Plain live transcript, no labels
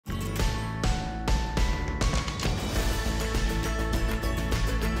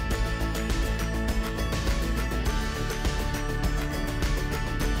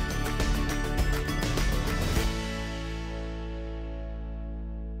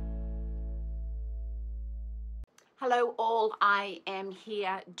Hello all, I am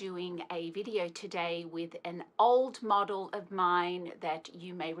here doing a video today with an old model of mine that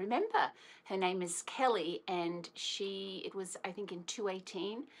you may remember. Her name is Kelly, and it was I think in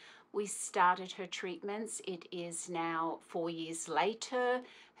 2018 we started her treatments. It is now 4 years later.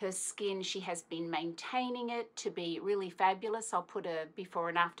 Her skin, she has been maintaining it to be really fabulous. I'll put a before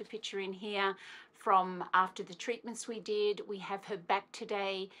and after picture in here from after the treatments we did. We have her back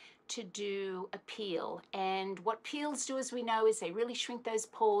today to do a peel, and what peels do, as we know, is they really shrink those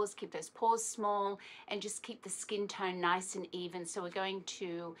pores, keep those pores small, and just keep the skin tone nice and even. So we're going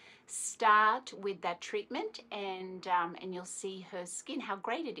to start with that treatment, and you'll see her skin, how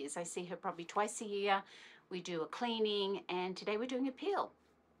great it is. I see her probably twice a year. We do a cleaning, and today we're doing a peel.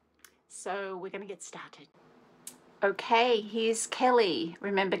 So we're going to get started. Okay, here's Kelly.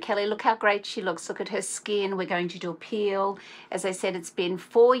 Remember Kelly, look how great she looks. Look at her skin. We're going to do a peel. As I said, it's been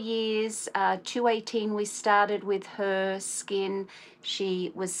 4 years. 2018 we started with her skin.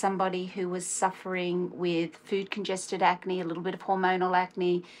 She was somebody who was suffering with food congested acne, a little bit of hormonal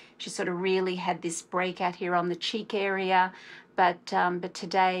acne. She sort of really had this breakout here on the cheek area. But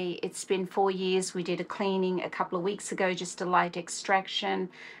today it's been 4 years. We did a cleaning a couple of weeks ago, just a light extraction.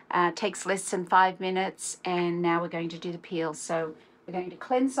 Takes less than 5 minutes, and now we're going to do the peel. So we're going to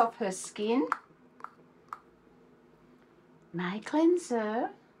cleanse off her skin. My cleanser.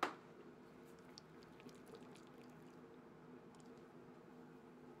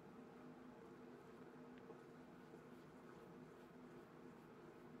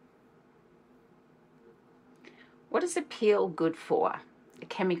 What is a peel good for? A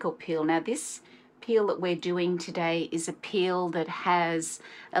chemical peel. Now this peel that we're doing today is a peel that has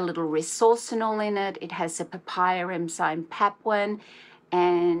a little resorcinol in it. It has a papaya enzyme papuan,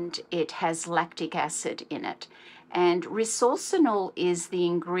 and it has lactic acid in it. And resorcinol is the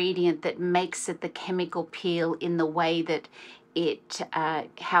ingredient that makes it the chemical peel in the way that it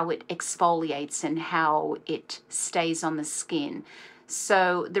how it exfoliates and how it stays on the skin.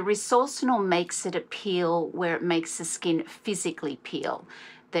 So the resorcinol makes it a peel where it makes the skin physically peel,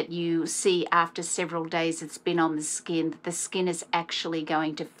 that you see after several days it's been on the skin, that the skin is actually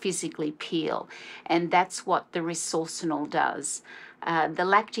going to physically peel. And that's what the resorcinol does. The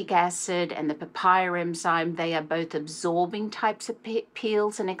lactic acid and the papaya enzyme, they are both absorbing types of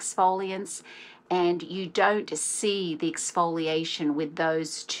peels and exfoliants, and you don't see the exfoliation with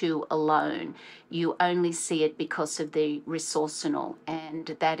those two alone. You only see it because of the resorcinol,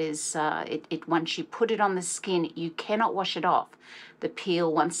 and that is once you put it on the skin, you cannot wash it off. The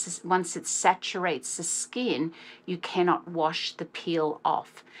peel, once it saturates the skin, you cannot wash the peel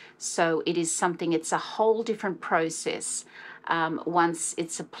off. So it is something, it's a whole different process. Once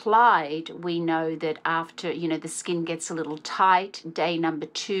it's applied, we know that after, the skin gets a little tight, day number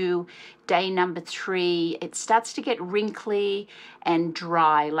 2, day number 3, it starts to get wrinkly and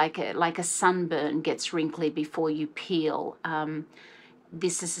dry, like a sunburn gets wrinkly before you peel.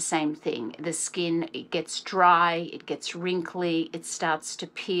 This is the same thing. The skin, it gets dry, it gets wrinkly, it starts to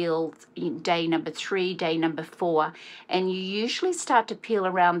peel in day number 3, day number 4, and you usually start to peel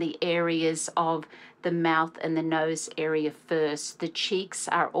around the areas of the mouth and the nose area first. The cheeks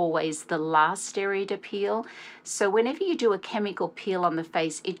are always the last area to peel. So whenever you do a chemical peel on the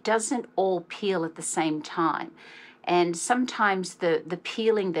face, it doesn't all peel at the same time. And sometimes the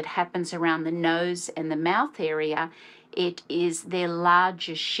peeling that happens around the nose and the mouth area, it is their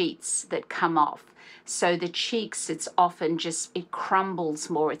larger sheets that come off. So the cheeks, it's often just, it crumbles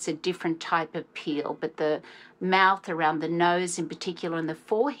more. It's a different type of peel. But the mouth, around the nose in particular, and the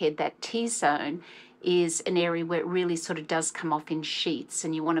forehead, that T-zone, is an area where it really sort of does come off in sheets.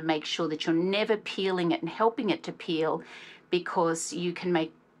 And you want to make sure that you're never peeling it and helping it to peel, because you can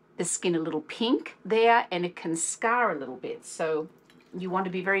make the skin a little pink there, and it can scar a little bit. So you want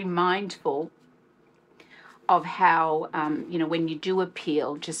to be very mindful of how, when you do a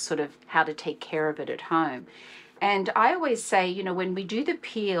peel, just sort of how to take care of it at home. And I always say, when we do the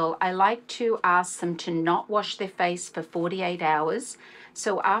peel, I like to ask them to not wash their face for 48 hours.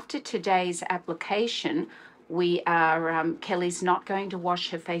 So after today's application, Kelly's not going to wash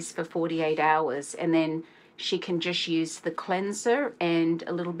her face for 48 hours, and then she can just use the cleanser and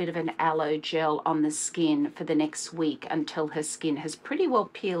a little bit of an aloe gel on the skin for the next week until her skin has pretty well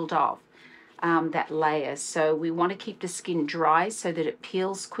peeled off that layer. So we want to keep the skin dry so that it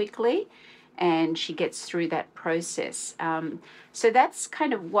peels quickly and she gets through that process. So that's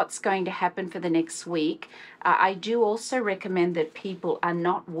kind of what's going to happen for the next week. I do also recommend that people are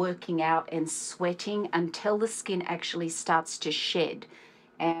not working out and sweating until the skin actually starts to shed.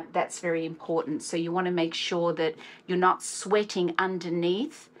 And that's very important. So you want to make sure that you're not sweating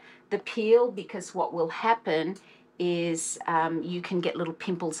underneath the peel, because what will happen is you can get little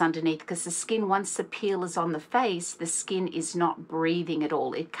pimples underneath, because the skin, once the peel is on the face, the skin is not breathing at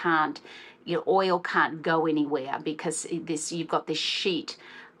all. It can't, your oil can't go anywhere, because you've got this sheet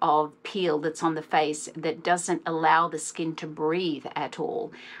of peel that's on the face that doesn't allow the skin to breathe at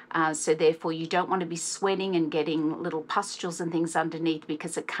all. So therefore you don't want to be sweating and getting little pustules and things underneath,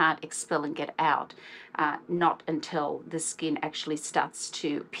 because it can't expel and get out, not until the skin actually starts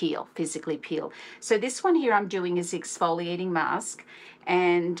to peel, physically peel. So this one here I'm doing is exfoliating mask,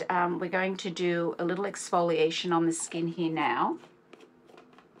 and we're going to do a little exfoliation on the skin here now.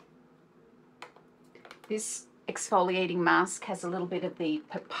 This exfoliating mask has a little bit of the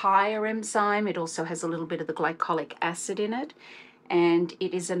papaya enzyme. It also has a little bit of the glycolic acid in it, and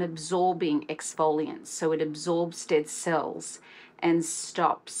it is an absorbing exfoliant. So it absorbs dead cells and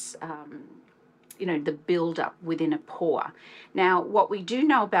stops you know, the buildup within a pore. Now, what we do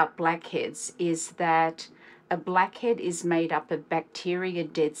know about blackheads is that a blackhead is made up of bacteria,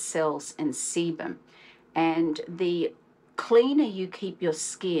 dead cells, and sebum. And the cleaner you keep your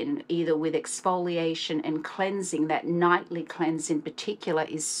skin, either with exfoliation and cleansing, that nightly cleanse in particular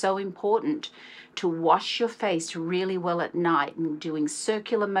is so important, to wash your face really well at night and doing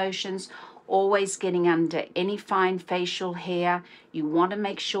circular motions, always getting under any fine facial hair. You want to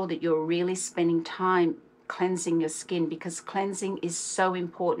make sure that you're really spending time cleansing your skin, because cleansing is so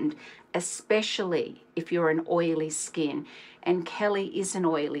important, especially if you're an oily skin. And Kelly is an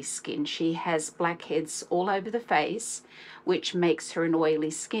oily skin. She has blackheads all over the face, which makes her an oily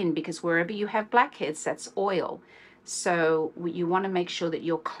skin, because wherever you have blackheads, that's oil. So you want to make sure that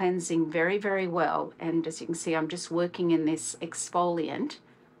you're cleansing very, very well. And as you can see, I'm just working in this exfoliant.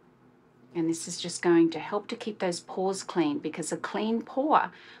 And this is just going to help to keep those pores clean, because a clean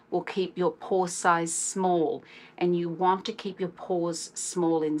pore will keep your pore size small, and you want to keep your pores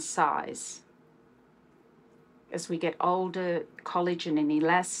small in size. As we get older, collagen and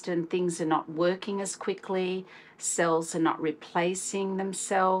elastin, things are not working as quickly, cells are not replacing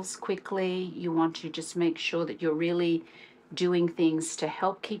themselves quickly. You want to just make sure that you're really doing things to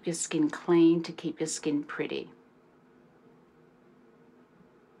help keep your skin clean, to keep your skin pretty.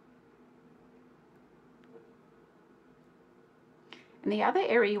 And the other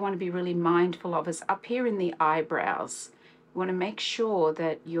area you want to be really mindful of is up here in the eyebrows. You want to make sure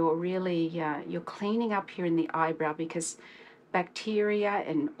that you're really, you're cleaning up here in the eyebrow, because bacteria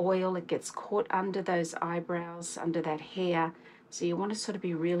and oil, it gets caught under those eyebrows, under that hair. So you want to sort of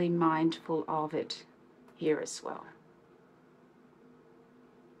be really mindful of it here as well.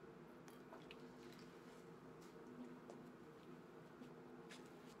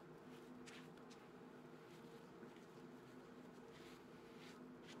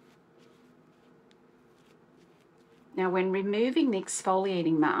 Now, when removing the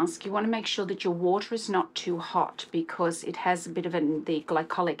exfoliating mask, you want to make sure that your water is not too hot, because it has a bit of the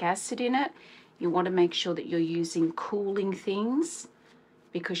glycolic acid in it. You want to make sure that you're using cooling things,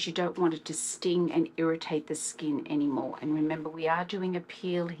 because you don't want it to sting and irritate the skin anymore. And remember, we are doing a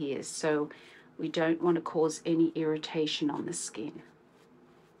peel here, so we don't want to cause any irritation on the skin.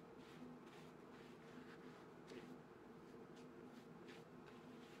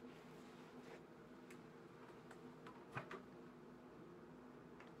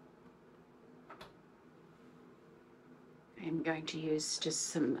 I'm going to use just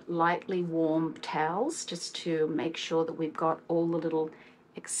some lightly warm towels, just to make sure that we've got all the little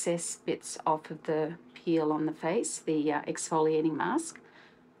excess bits off of the peel on the face, the exfoliating mask,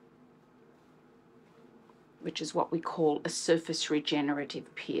 which is what we call a surface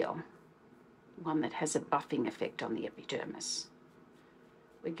regenerative peel, one that has a buffing effect on the epidermis.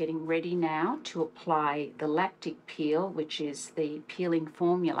 We're getting ready now to apply the lactic peel, which is the peeling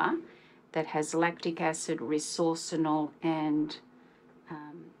formula that has lactic acid, resorcinol, and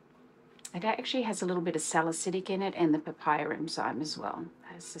it actually has a little bit of salicylic in it, and the papaya enzyme as well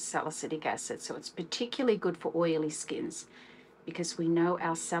has the salicylic acid. So it's particularly good for oily skins, because we know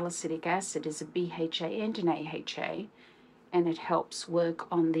our salicylic acid is a BHA and an AHA, and it helps work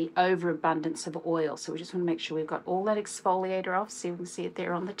on the overabundance of oil. So we just want to make sure we've got all that exfoliator off. See, we can see it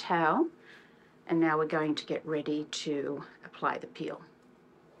there on the towel. And now we're going to get ready to apply the peel.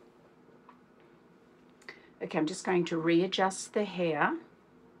 Okay, I'm just going to readjust the hair.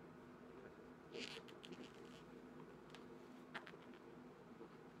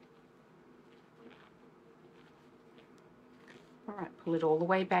 All right, pull it all the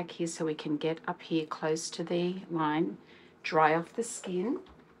way back here so we can get up here close to the line. Dry off the skin.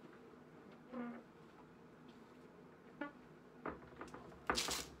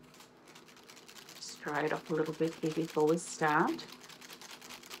 Just dry it off a little bit here before we start.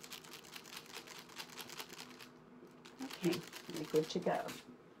 Okay, we're good to go.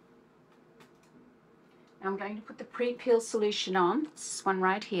 Now I'm going to put the pre-peel solution on, this one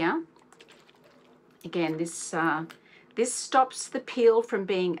right here. Again, this stops the peel from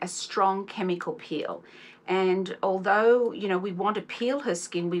being a strong chemical peel. And although, you know, we want to peel her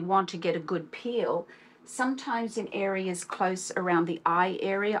skin, we want to get a good peel, sometimes in areas close around the eye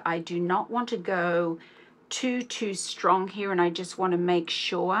area, I do not want to go too strong here, and I just want to make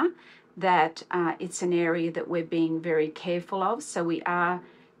sure that it's an area that we're being very careful of. So we are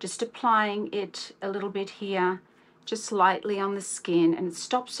just applying it a little bit here, just lightly on the skin, and it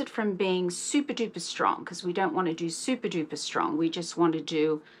stops it from being super duper strong, because we don't want to do super duper strong. We just want to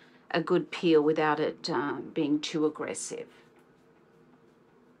do a good peel without it being too aggressive.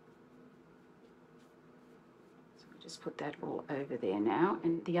 So we just put that all over there now.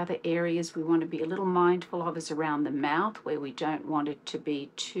 And the other areas we want to be a little mindful of is around the mouth, where we don't want it to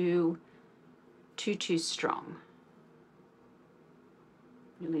be too strong.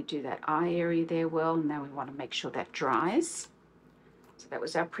 Really do that eye area there well, and now we want to make sure that dries. So that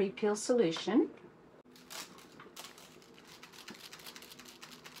was our pre-peel solution.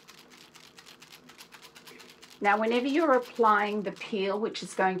 Now, whenever you're applying the peel, which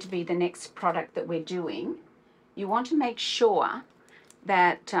is going to be the next product that we're doing, you want to make sure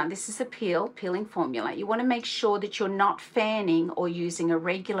that this is a peeling formula. You want to make sure that you're not fanning or using a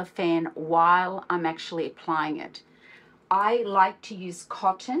regular fan while I'm actually applying it. I like to use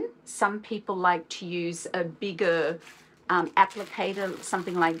cotton. Some people like to use a bigger applicator,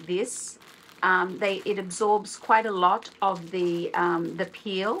 something like this. It absorbs quite a lot of the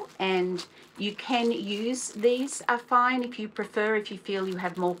peel, and you can use these are fine if you prefer, if you feel you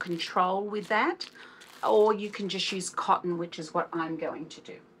have more control with that, or you can just use cotton, which is what I'm going to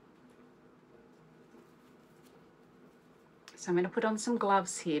do. So I'm going to put on some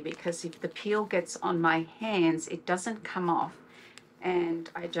gloves here, because if the peel gets on my hands, it doesn't come off, and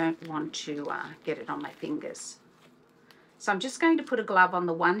I don't want to get it on my fingers. So I'm just going to put a glove on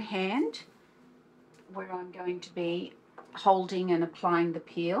the one hand where I'm going to be holding and applying the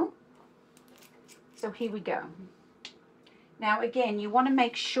peel. So here we go. Now again, you want to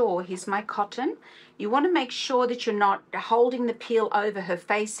make sure, here's my cotton, you want to make sure that you're not holding the peel over her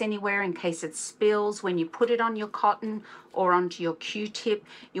face anywhere in case it spills when you put it on your cotton or onto your Q-tip.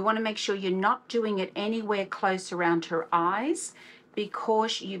 You want to make sure you're not doing it anywhere close around her eyes,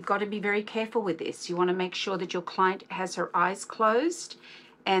 because you've got to be very careful with this. You want to make sure that your client has her eyes closed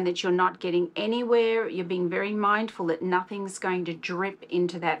and that you're not getting anywhere. You're being very mindful that nothing's going to drip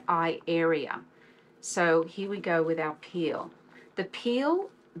into that eye area. So here we go with our peel. The peel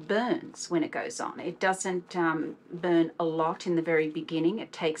burns when it goes on. It doesn't burn a lot in the very beginning.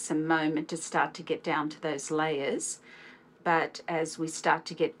 It takes a moment to start to get down to those layers. But as we start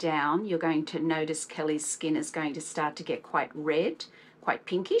to get down, you're going to notice Kelly's skin is going to start to get quite red, quite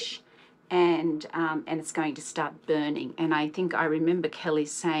pinkish, and it's going to start burning. And I think I remember Kelly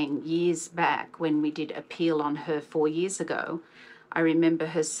saying years back when we did a peel on her 4 years ago, I remember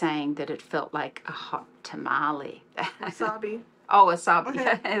her saying that it felt like a hot tamale. Wasabi. Oh, wasabi.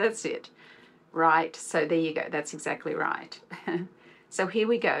 Okay. That's it. Right. So there you go. That's exactly right. So here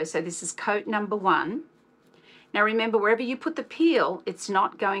we go. So this is coat number 1. Now remember, wherever you put the peel, it's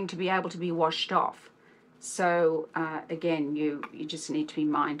not going to be able to be washed off. So again, you just need to be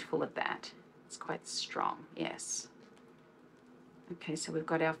mindful of that. It's quite strong. Yes. Okay. So we've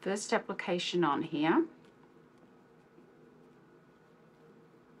got our first application on here.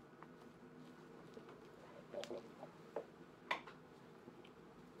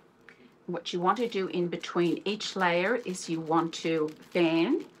 What you want to do in between each layer is you want to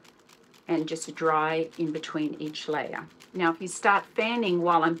fan and just dry in between each layer. Now, if you start fanning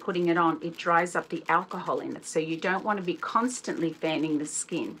while I'm putting it on, it dries up the alcohol in it. So you don't want to be constantly fanning the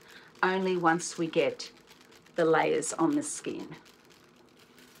skin, only once we get the layers on the skin.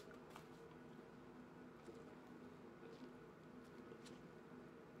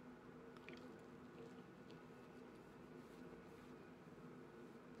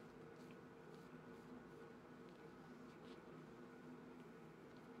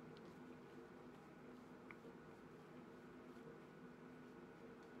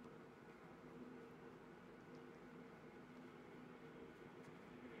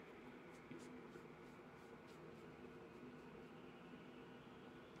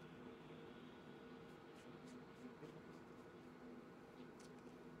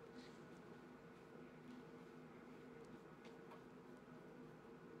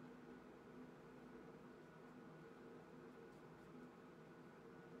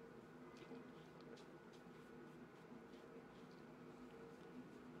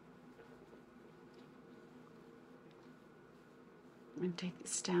 I'm going to take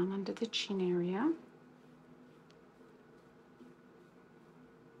this down under the chin area.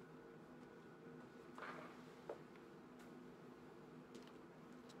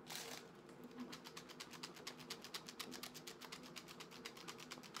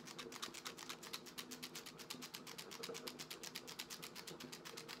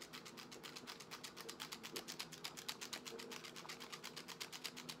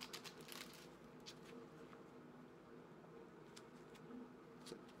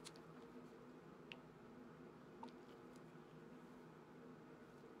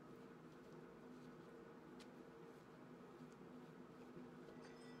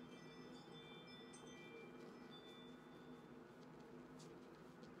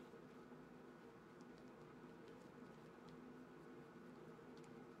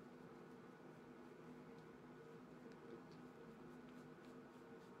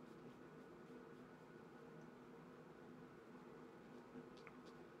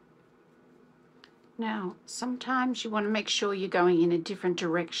 Now, sometimes you want to make sure you're going in a different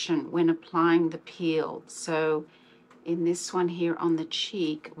direction when applying the peel. So in this one here on the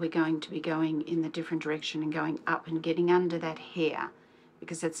cheek, we're going to be going in the different direction and going up and getting under that hair,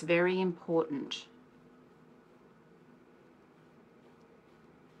 because that's very important.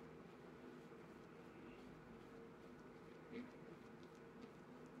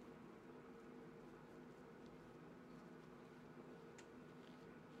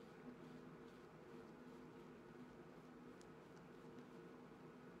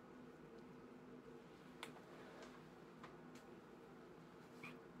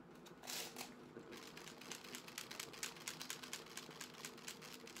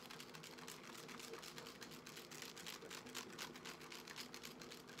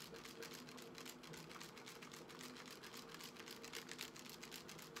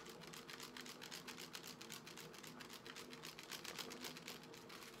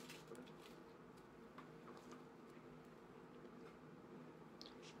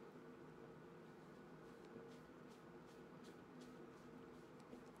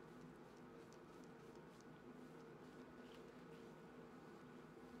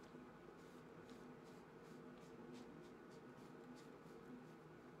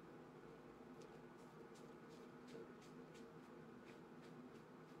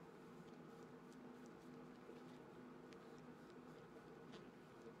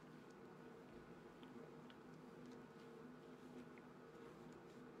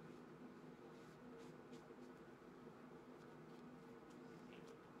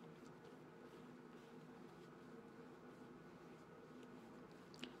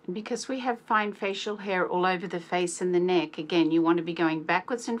 Because we have fine facial hair all over the face and the neck, again, you want to be going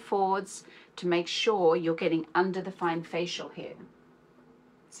backwards and forwards to make sure you're getting under the fine facial hair.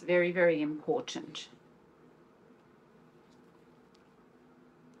 It's very, very important.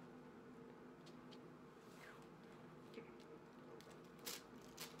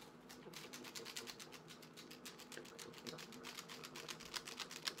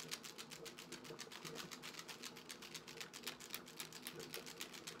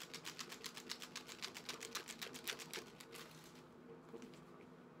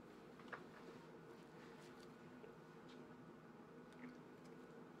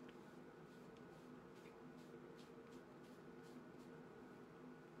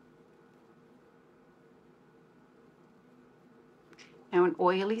 Now, an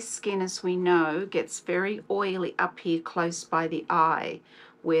oily skin, as we know, gets very oily up here close by the eye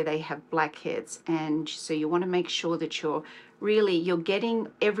where they have blackheads. And so you want to make sure that you're getting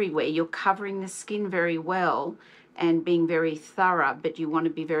everywhere. You're covering the skin very well and being very thorough, but you want to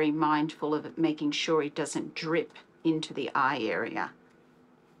be very mindful of it, making sure it doesn't drip into the eye area.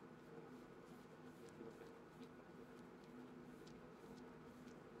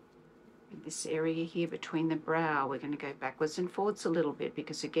 This area here between the brow, we're going to go backwards and forwards a little bit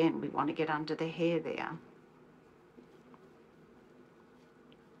because, again, we want to get under the hair there.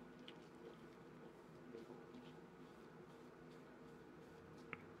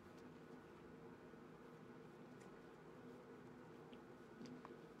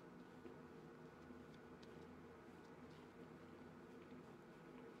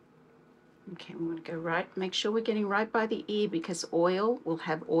 Okay, we want to go right, make sure we're getting right by the ear, because we'll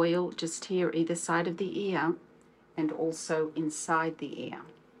have oil just here either side of the ear and also inside the ear.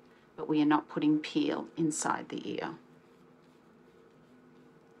 But we are not putting peel inside the ear.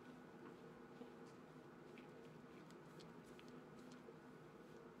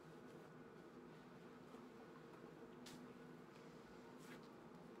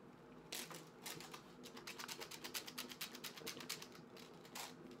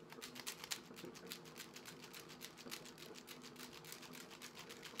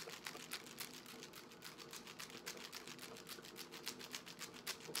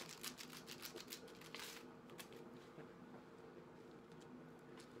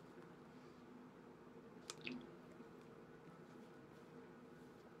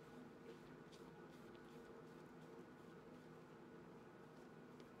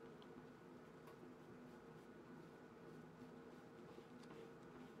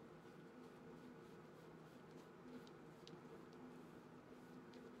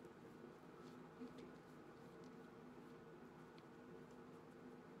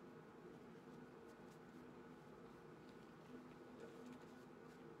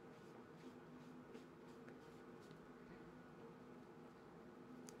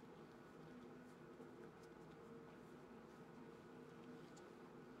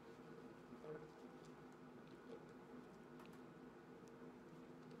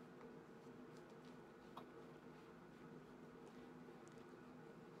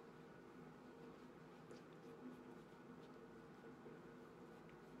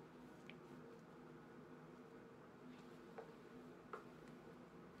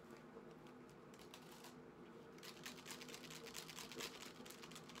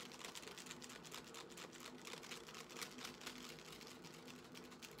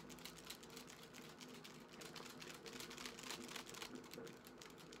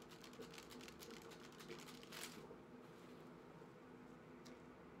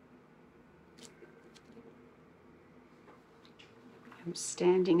 I'm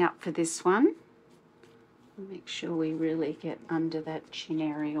standing up for this one. Make sure we really get under that chin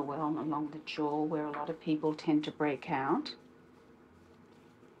area well and along the jaw where a lot of people tend to break out.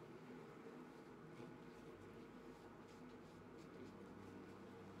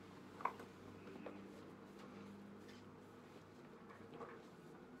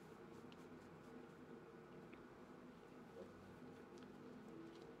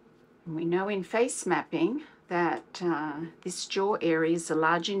 We know in face mapping that this jaw area is a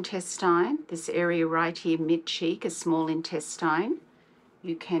large intestine. This area right here, mid-cheek, a small intestine.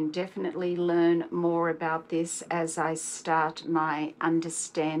 You can definitely learn more about this as I start my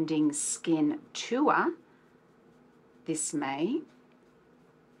Understanding Skin tour this May.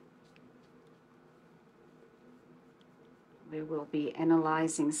 We will be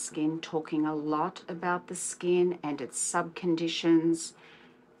analysing skin, talking a lot about the skin and its subconditions,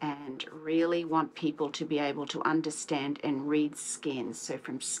 and really want people to be able to understand and read skin. So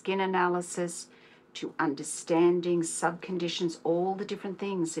from skin analysis to understanding subconditions, all the different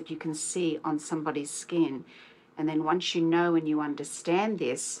things that you can see on somebody's skin. And then once you know and you understand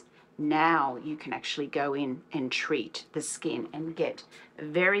this, now you can actually go in and treat the skin and get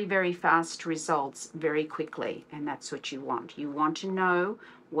very, very fast results very quickly. And that's what you want. You want to know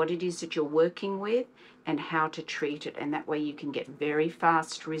what it is that you're working with and how to treat it. And that way you can get very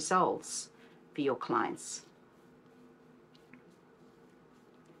fast results for your clients.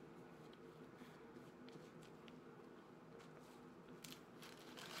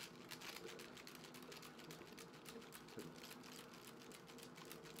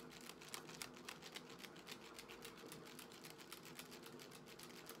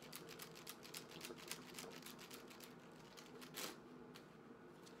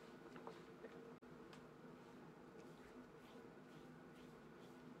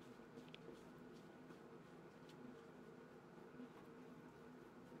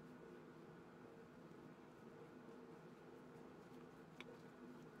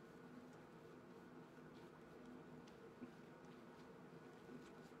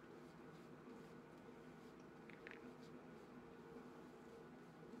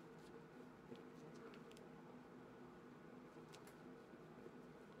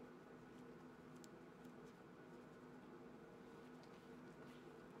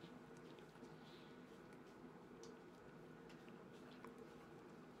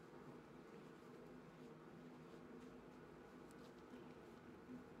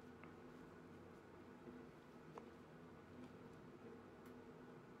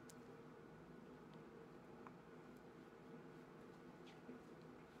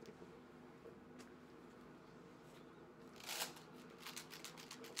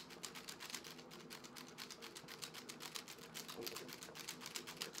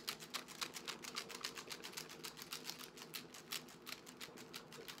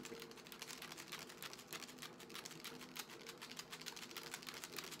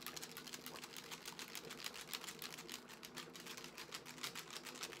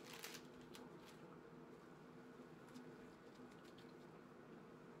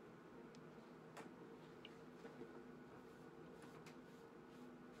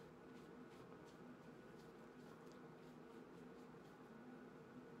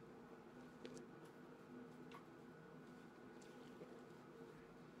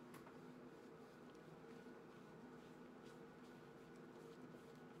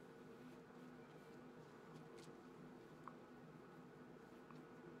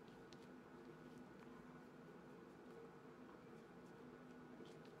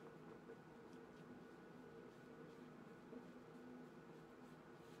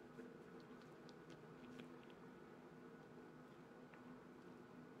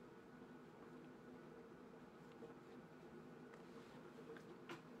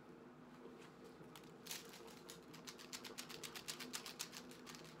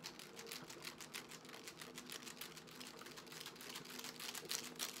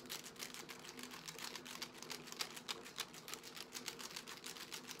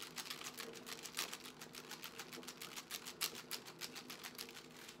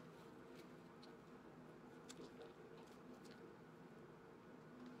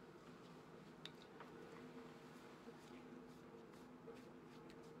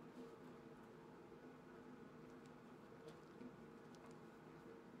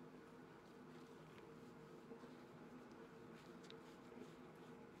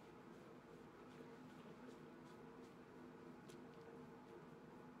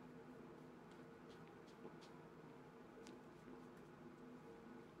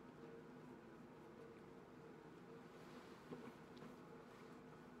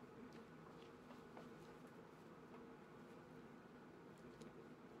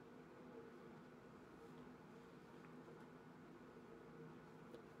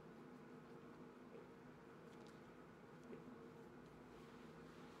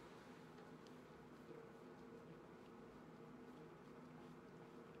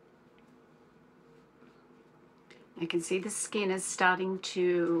 I can see the skin is starting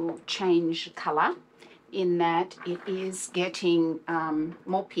to change color, in that it is getting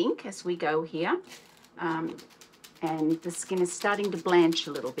more pink as we go here. And the skin is starting to blanch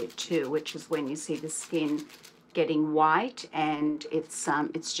a little bit too, which is when you see the skin getting white, and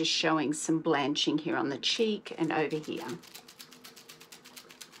it's just showing some blanching here on the cheek and over here.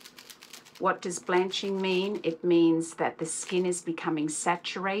 What does blanching mean? It means that the skin is becoming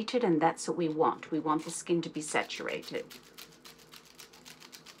saturated, and that's what we want. We want the skin to be saturated.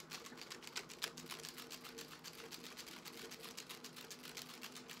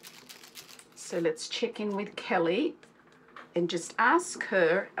 So let's check in with Kelly and just ask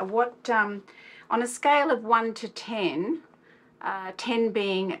her what, on a scale of 1 to 10, 10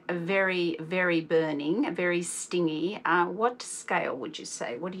 being very, very burning, very stingy, what scale would you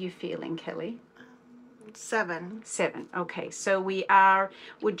say? What are you feeling, Kelly? 7. 7. Okay, so we are,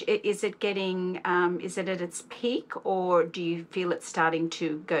 is it getting, is it at its peak, or do you feel it's starting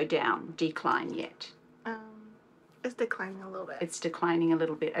to go down, decline yet? It's declining a little bit. It's declining a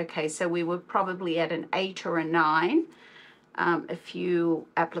little bit. Okay, so we were probably at an 8 or a 9 a few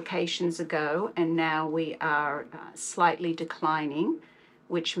applications ago, and now we are slightly declining,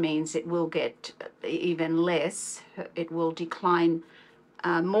 which means it will get even less. It will decline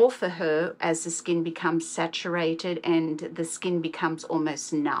more for her as the skin becomes saturated and the skin becomes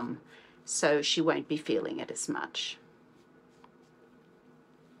almost numb, so she won't be feeling it as much.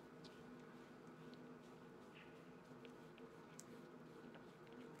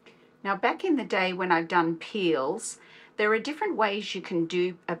 Now, back in the day when I've done peels, there are different ways you can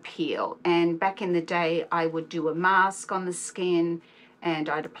do a peel, and back in the day I would do a mask on the skin and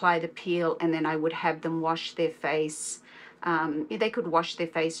I'd apply the peel, and then I would have them wash their face. They could wash their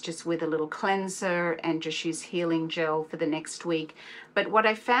face just with a little cleanser and just use healing gel for the next week. But what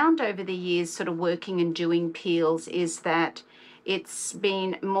I found over the years sort of working and doing peels is that it's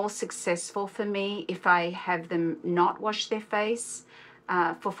been more successful for me if I have them not wash their face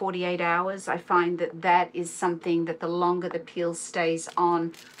for 48 hours. I find that that is something that the longer the peel stays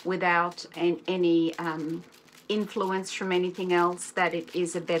on without any influence from anything else, that it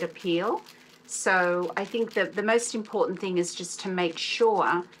is a better peel. So I think that the most important thing is just to make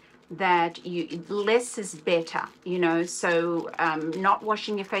sure that less is better, you know. So not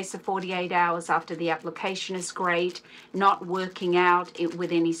washing your face for 48 hours after the application is great. Not working out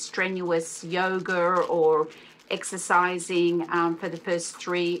with any strenuous yoga or exercising for the first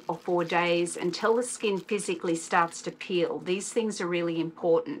 3 or 4 days until the skin physically starts to peel. These things are really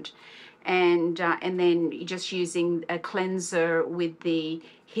important. And then just using a cleanser with the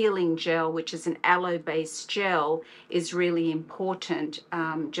healing gel, which is an aloe-based gel, is really important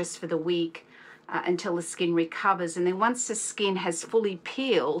just for the week until the skin recovers. And then once the skin has fully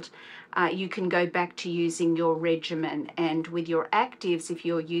peeled, you can go back to using your regimen. And with your actives, if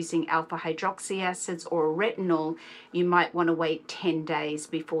you're using alpha hydroxy acids or retinol, you might want to wait 10 days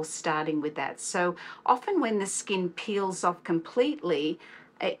before starting with that. So often when the skin peels off completely,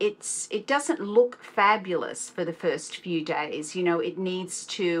 it doesn't look fabulous for the first few days. You know, it needs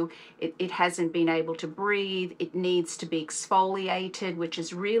to, it hasn't been able to breathe. It needs to be exfoliated, which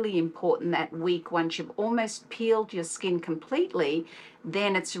is really important that week. Once you've almost peeled your skin completely,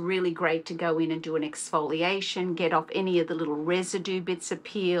 then it's really great to go in and do an exfoliation, get off any of the little residue bits of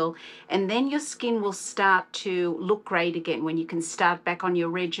peel, and then your skin will start to look great again when you can start back on your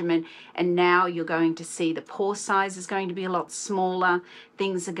regimen. And now you're going to see the pore size is going to be a lot smaller.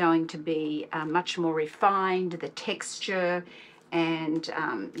 Things are going to be much more refined, the texture, and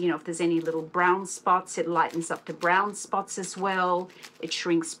you know, if there's any little brown spots, it lightens up the brown spots as well. It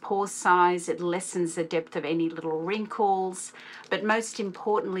shrinks pore size, it lessens the depth of any little wrinkles, but most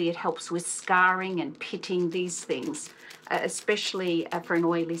importantly, it helps with scarring and pitting, these things, especially for an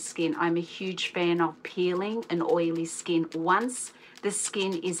oily skin. I'm a huge fan of peeling an oily skin once the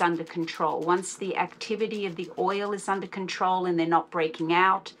skin is under control. Once the activity of the oil is under control and they're not breaking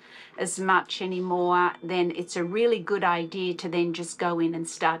out as much anymore, then it's a really good idea to then just go in and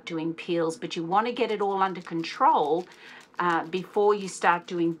start doing peels. But you want to get it all under control before you start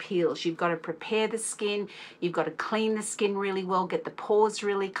doing peels. You've got to prepare the skin, you've got to clean the skin really well, get the pores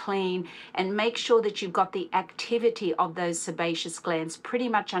really clean, and make sure that you've got the activity of those sebaceous glands pretty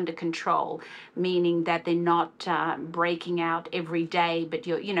much under control, meaning that they're not breaking out every day, but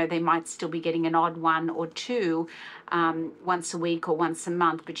you know, they might still be getting an odd 1 or 2 once a week or once a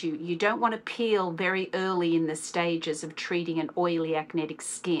month. But you don't want to peel very early in the stages of treating an oily acnetic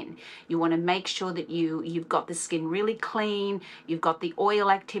skin. You want to make sure that you've got the skin really clean, you've got the oil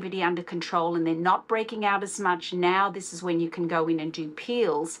activity under control, and they're not breaking out as much. Now this is when you can go in and do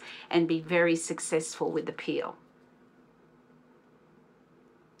peels and be very successful with the peel.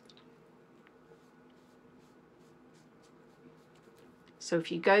 So if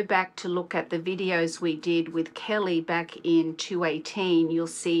you go back to look at the videos we did with Kelly back in 2018, you'll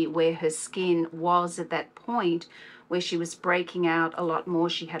see where her skin was at that point where she was breaking out a lot more.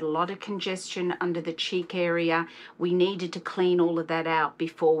 She had a lot of congestion under the cheek area. We needed to clean all of that out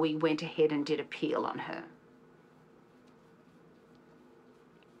before we went ahead and did a peel on her.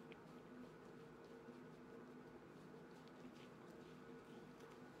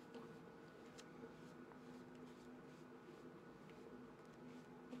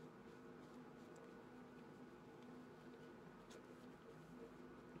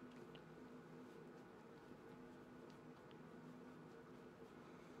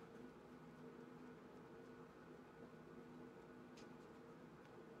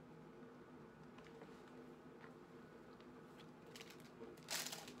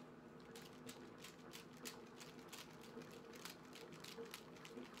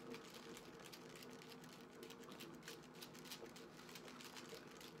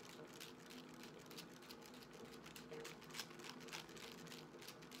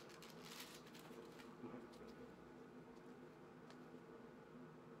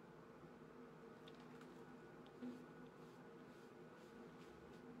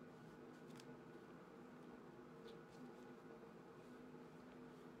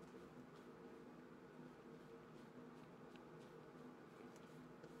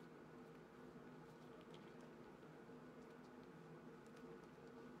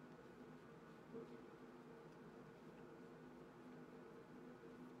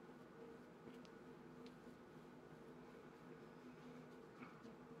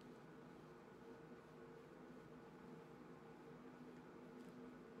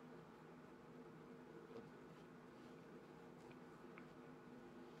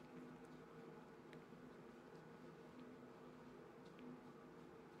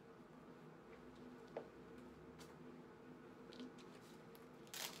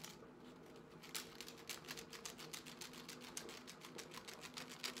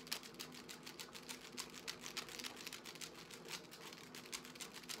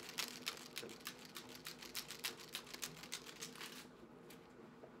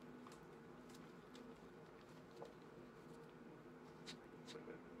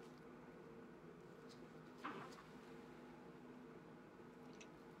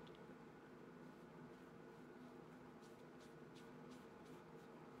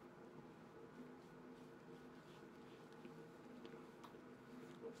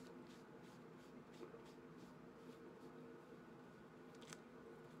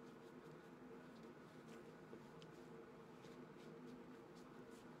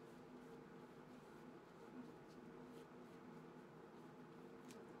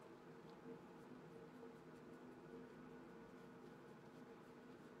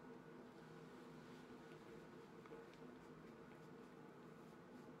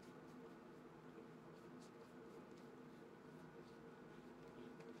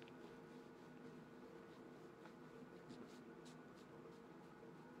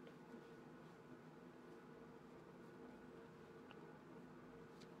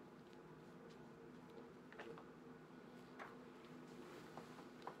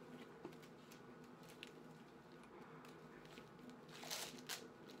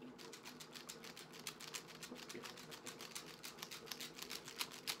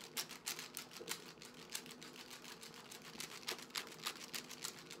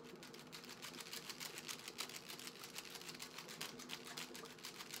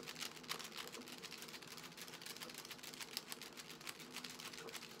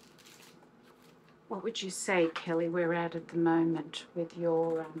 What would you say, Kelly, we're at the moment with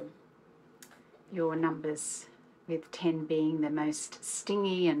your numbers, with 10 being the most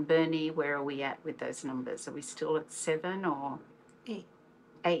stingy and burny? Where are we at with those numbers? Are we still at 7 or 8?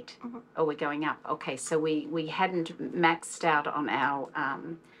 8. Mm-hmm. Oh, we're going up. Okay, so we hadn't maxed out on our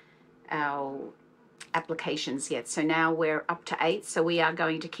applications yet, so now we're up to 8, so we are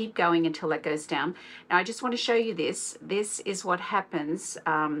going to keep going until that goes down. Now I just want to show you this. This is what happens.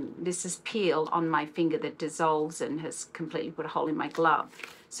 This is peel on my finger that dissolves and has completely put a hole in my glove.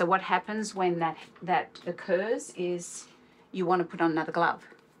 So what happens when that occurs is you want to put on another glove,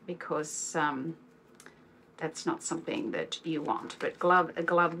 because that's not something that you want. But a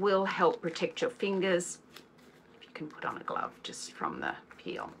glove will help protect your fingers. If you can put on a glove just from the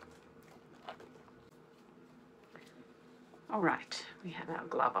peel. All right, we have our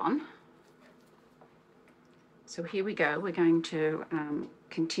glove on. So here we go. We're going to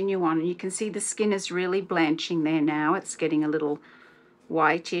continue on. You can see the skin is really blanching there now. It's getting a little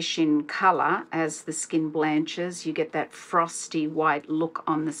whitish in color as the skin blanches. You get that frosty white look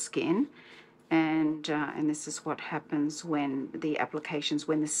on the skin. And this is what happens when the applications,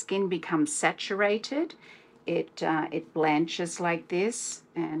 when the skin becomes saturated, it blanches like this,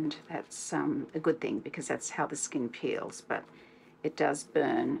 and that's a good thing because that's how the skin peels, but it does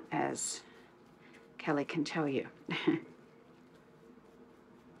burn, as Kelly can tell you.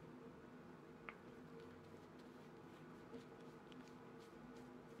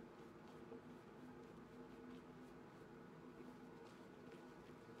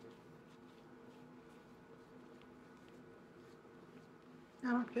 I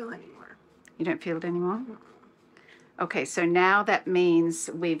don't feel anymore. You don't feel it anymore? Okay, so now that means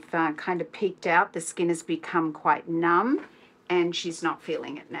we've kind of peaked out. The skin has become quite numb and she's not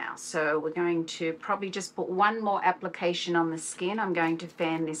feeling it now. So we're going to probably just put one more application on the skin. I'm going to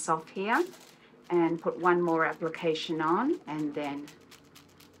fan this off here and put one more application on, and then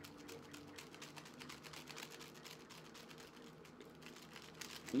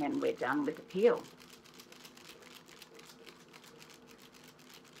we're done with the peel.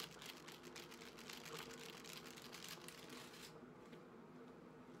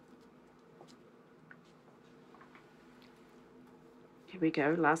 Here we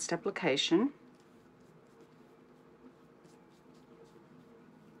go, last application.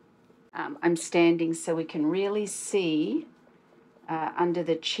 I'm standing so we can really see under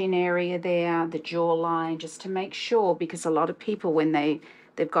the chin area there, the jawline, just to make sure, because a lot of people, when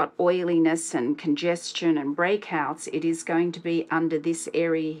they've got oiliness and congestion and breakouts, it is going to be under this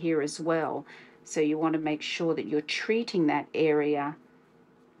area here as well. So you want to make sure that you're treating that area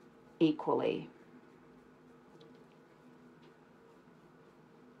equally.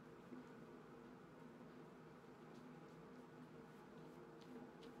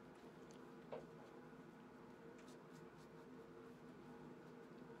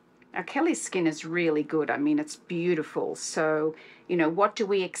 Now, Kelly's skin is really good. I mean, it's beautiful. So, you know, what do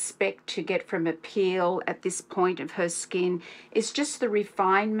we expect to get from a peel at this point of her skin? It's just the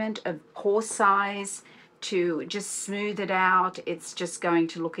refinement of pore size to just smooth it out. It's just going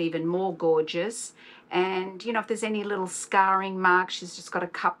to look even more gorgeous. And, you know, if there's any little scarring marks, she's just got a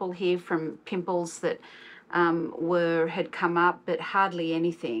couple here from pimples that had come up, but hardly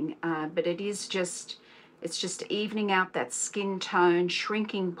anything. But it is just... it's just evening out that skin tone,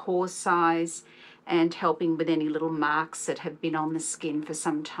 shrinking pore size, and helping with any little marks that have been on the skin for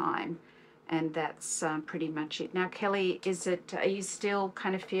some time. And that's pretty much it. Now, Kelly, are you still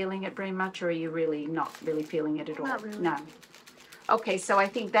kind of feeling it very much, or are you really not really feeling it at all? Not really. No. Okay, so I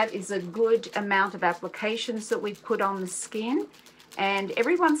think that is a good amount of applications that we've put on the skin. And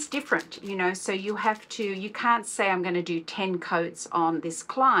everyone's different, you know, so you can't say I'm going to do 10 coats on this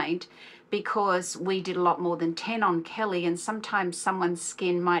client, because we did a lot more than 10 on Kelly, and sometimes someone's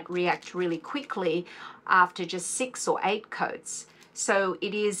skin might react really quickly after just 6 or 8 coats. So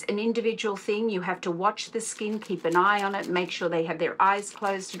it is an individual thing. You have to watch the skin, keep an eye on it, make sure they have their eyes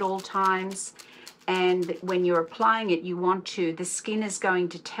closed at all times. And when you're applying it, the skin is going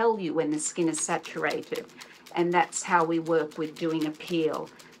to tell you when the skin is saturated. And that's how we work with doing a peel.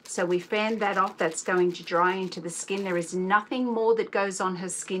 So we fan that off. That's going to dry into the skin. There is nothing more that goes on her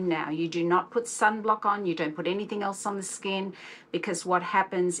skin now. You do not put sunblock on. You don't put anything else on the skin, because what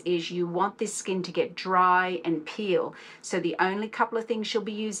happens is you want this skin to get dry and peel. So the only couple of things she'll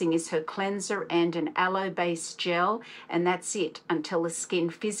be using is her cleanser and an aloe-based gel, and that's it until the skin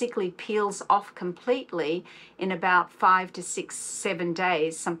physically peels off completely in about 5 to 6, 7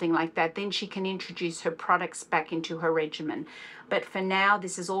 days, something like that. Then she can introduce her products back into her regimen. But for now,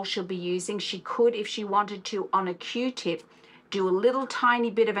 this is all she'll be using. She could, if she wanted to, on a Q-tip, do a little tiny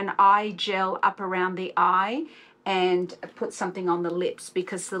bit of an eye gel up around the eye and put something on the lips,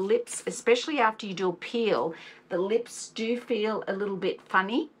 because the lips, especially after you do a peel, the lips do feel a little bit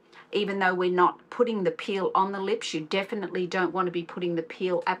funny. Even though we're not putting the peel on the lips, you definitely don't want to be putting the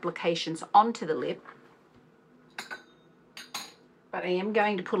peel applications onto the lip. But I am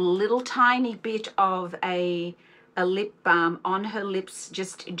going to put a little tiny bit of a lip balm on her lips.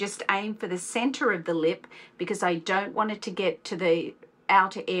 Just aim for the center of the lip, because I don't want it to get to the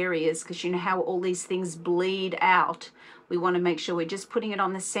outer areas, because you know how all these things bleed out. We want to make sure we're just putting it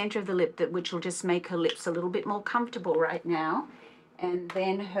on the center of the lip, which will just make her lips a little bit more comfortable right now. And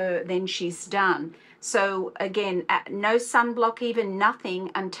then she's done. So again, no sunblock, even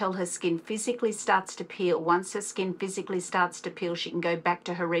nothing, until her skin physically starts to peel. Once her skin physically starts to peel, she can go back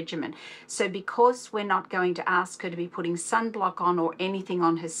to her regimen. So because we're not going to ask her to be putting sunblock on or anything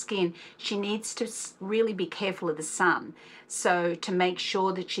on her skin, she needs to really be careful of the sun. So to make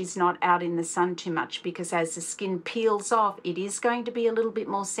sure that she's not out in the sun too much, because as the skin peels off, it is going to be a little bit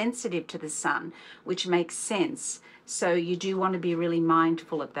more sensitive to the sun, which makes sense. So you do want to be really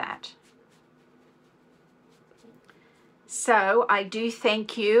mindful of that. So I do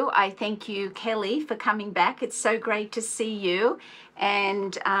thank you. I thank you, Kelly, for coming back. It's so great to see you.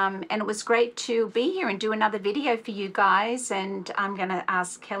 And it was great to be here and do another video for you guys. And I'm going to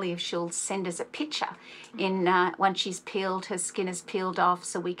ask Kelly if she'll send us a picture in once she's peeled, her skin is peeled off,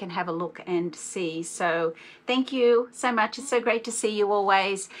 so we can have a look and see. So thank you so much. It's so great to see you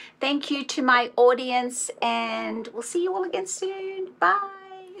always. Thank you to my audience, and we'll see you all again soon. Bye.